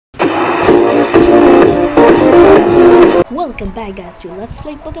Welcome back guys to Let's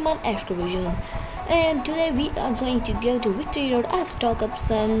Play Pokemon Excursion, and today we are going to go to Victory Road. I've stocked up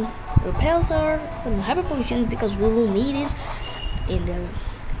some repels or some hyper potions because we will need it in the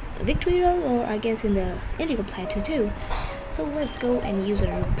Victory Road, or I guess in the Indigo Plateau too. So let's go and use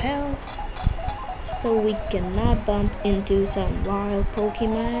a repel so we cannot bump into some wild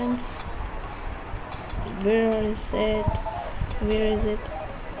Pokemons. Where is it? Where is it?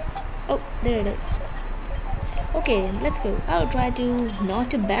 Oh, there it is. Okay, let's go. I'll try to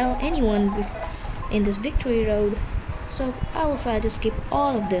not to battle anyone in this Victory Road, so I will try to skip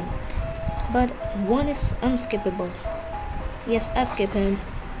all of them, but one is unskippable. Yes, I skip him,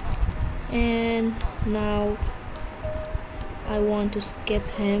 and now I want to skip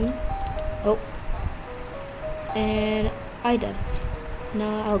him. Oh, and I does.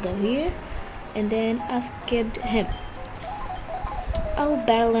 Now I'll go here, and then I skipped him. I'll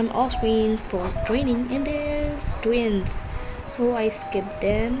battle them off screen for training, and there's twins, so I skip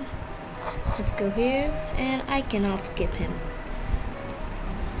them. Let's go here, and I cannot skip him,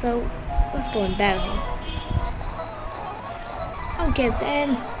 so let's go and battle him. Okay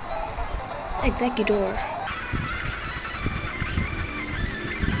then, Executor.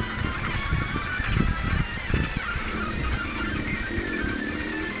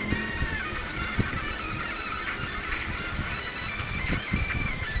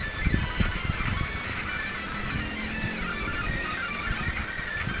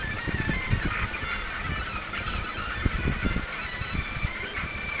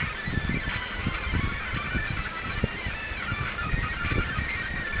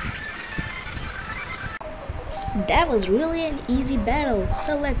 That was really an easy battle,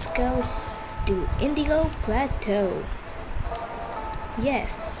 so let's go to Indigo Plateau.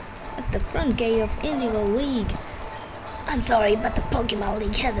 Yes, that's the front gate of Indigo League. I'm sorry, but the Pokemon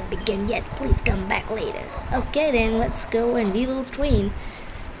League hasn't begun yet. Please come back later. Okay then, let's go and we will train.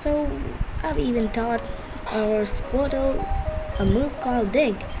 So, I've even taught our Squirtle a move called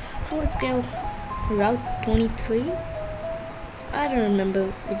Dig. So let's go Route 23. I don't remember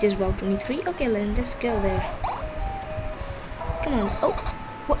which is Route 23. Okay then, just go there. Come on. Oh,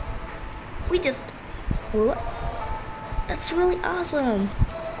 what? We just... What? That's really awesome.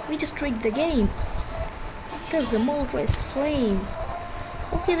 We just tricked the game. There's the Moltres flame.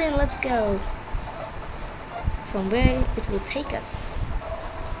 Okay then, let's go. From where it will take us.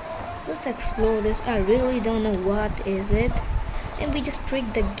 Let's explore this. I really don't know what is it. And we just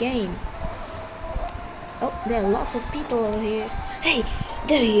tricked the game. Oh, there are lots of people over here. Hey,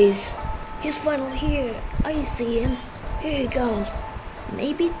 there he is. He's finally here. I see him. Here he comes.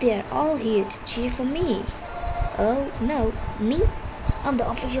 Maybe they're all here to cheer for me. Oh, no. Me? I'm the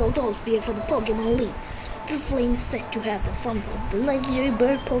official Toll Spear for the Pokemon League. This flame is said to have the form of the legendary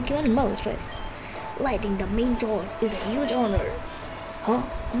bird Pokemon Moltres. Lighting the main torch is a huge honor. Huh?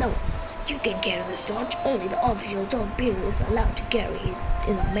 No. You can carry this torch. Only the official Toll Spear is allowed to carry it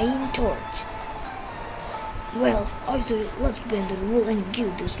in the main torch. Well, I say let's bend the rule and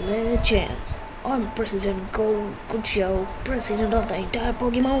give this lad a chance. I'm President Good Show, President of the entire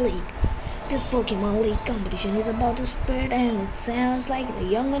Pokemon League. This Pokemon League competition is about to spread, and it sounds like the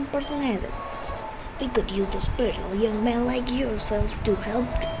young person has it. We could use the spiritual young man like yourselves to help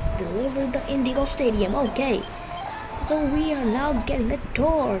deliver the Indigo Stadium, okay? So we are now getting the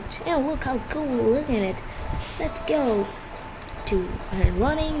torch, and look how cool we look in it. Let's go to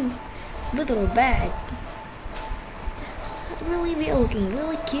running with our bag. Really, we are looking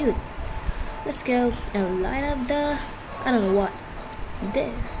really cute. Let's go and light up the, I don't know what,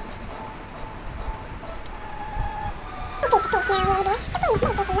 this. Okay, the torch now, little boy. The flame is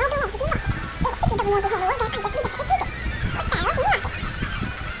moved, so now don't want to get lost. If it doesn't want to handle it, then I guess we just have to take it. Let's fire off and launch it.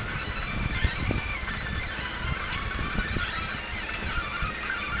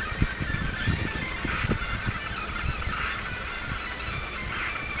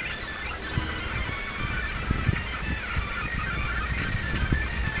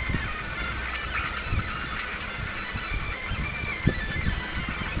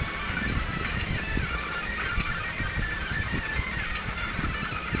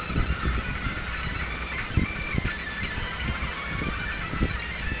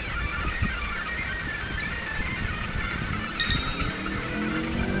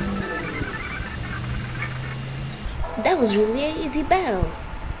 That was really an easy battle.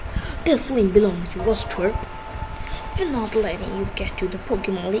 The flame belongs to us, Twerp. We're not letting you get to the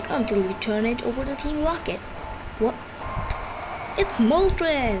Pokemon League until you turn it over to Team Rocket. What? It's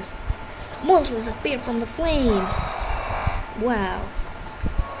Moltres! Moltres appeared from the flame. Wow.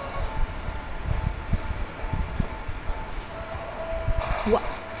 Wow.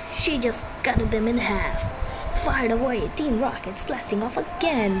 She just cut them in half. fired away. Team Rocket is blasting off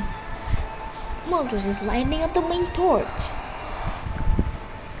again. Moltres is lighting up the main torch.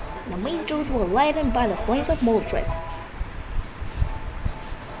 The main torch will lighten by the flames of Moltres.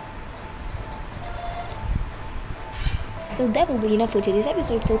 So that will be enough for today's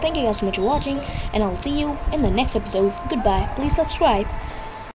episode. So thank you guys so much for watching, and I'll see you in the next episode. Goodbye. Please subscribe.